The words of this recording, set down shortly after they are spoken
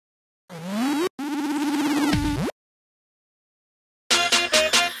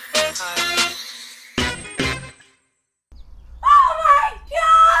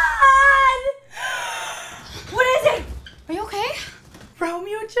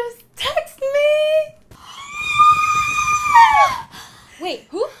just text me. Wait,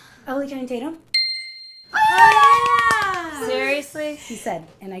 who? Ellie Channing Tatum. Oh, yeah. Seriously? He said,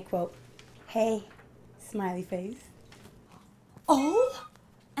 and I quote, "Hey, smiley face."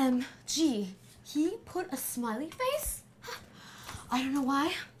 OMG. He put a smiley face? I don't know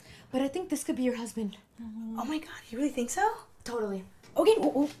why, but I think this could be your husband. Oh my God, you really think so? Totally. Okay,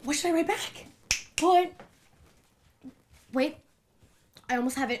 what should I write back? Wait, I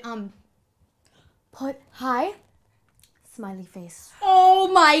almost have it. Put hi, smiley face. Oh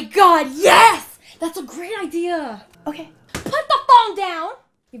my God, yes! That's a great idea. Okay. Put the phone down.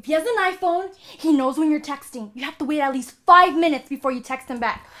 If he has an iPhone, he knows when you're texting. You have to wait at least 5 minutes before you text him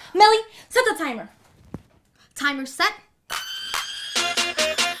back. Meli, set the timer. Timer set.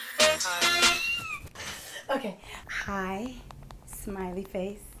 Okay. Hi, smiley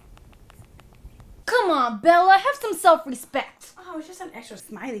face. Come on, Bella, have some self-respect. Oh, it's just an extra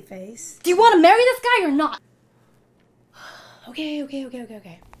smiley face. Do you want to marry this guy or not? Okay. Wait!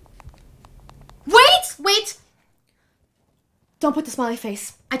 Don't put the smiley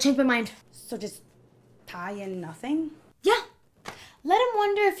face. I changed my mind. So just tie in nothing? Yeah. Let him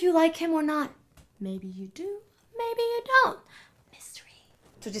wonder if you like him or not. Maybe you do, maybe you don't. Mystery.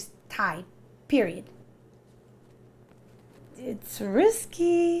 So just tie, period. It's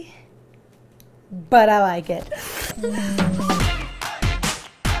risky, but I like it.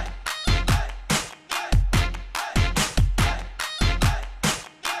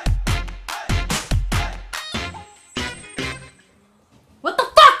 What the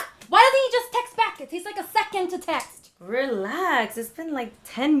fuck? Why doesn't he just text back? It takes like a second to text. Relax, it's been like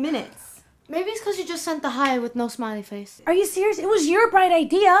 10 minutes. Maybe it's because you just sent the hi with no smiley face. Are you serious? It was your bright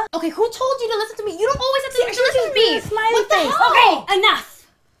idea. Okay, who told you to listen to me? You don't always have to listen to me. Smiley What the face. hell? Okay, enough!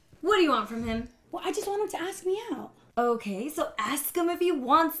 What do you want from him? Well, I just want him to ask me out. Okay, so ask him if he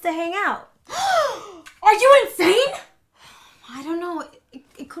wants to hang out. Are you insane? I don't know.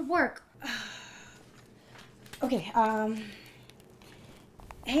 It could work. Okay,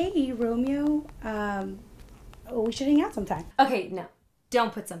 hey, Romeo, we should hang out sometime. Okay, no,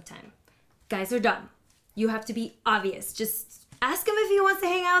 don't put some time. Guys are done. You have to be obvious. Just ask him if he wants to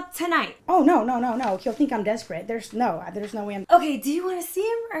hang out tonight. Oh, no. He'll think I'm desperate. There's no way I'm... Okay, do you want to see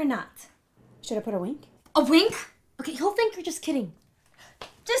him or not? Should I put a wink? A wink? Okay, he'll think you're just kidding.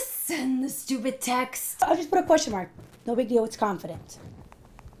 Just send the stupid text. I'll just put a question mark. No big deal, it's confident.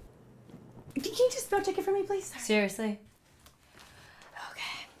 Can you just spell check it for me, please? Seriously?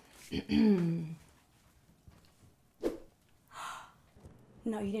 Okay.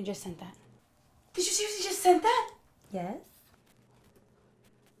 No, you didn't just send that. Did you seriously just send that? Yes?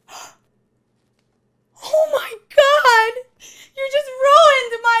 Oh my God! You just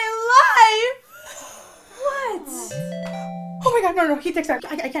ruined my life! What? Oh my God, no, he texted out.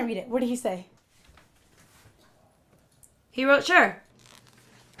 I can't read it. What did he say? He wrote sure.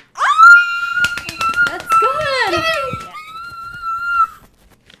 That's good. Yeah.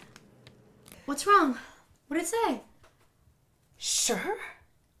 What's wrong? What did it say? Sure?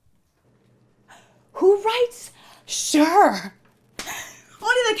 Who writes sure?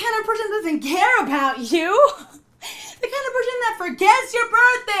 Only the kind of person that doesn't care about you. The kind of person that forgets your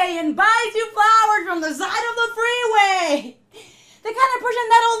birthday and buys you flowers from the side of the freeway. The kind of person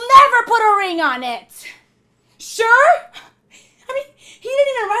that'll never put a ring on it. Sure? I mean, he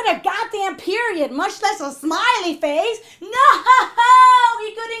didn't even write a goddamn period, much less a smiley face. No,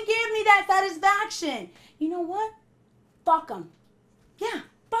 he couldn't give me that satisfaction. You know what? Fuck him. Yeah,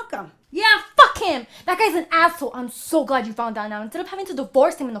 fuck him. Yeah, fuck him. That guy's an asshole. I'm so glad you found out now instead of having to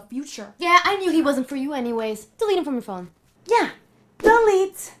divorce him in the future. Yeah, I knew he wasn't for you anyways. Delete him from your phone. Yeah,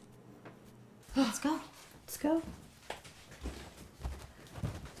 delete. Let's go. Let's go.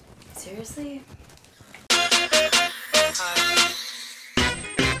 Seriously?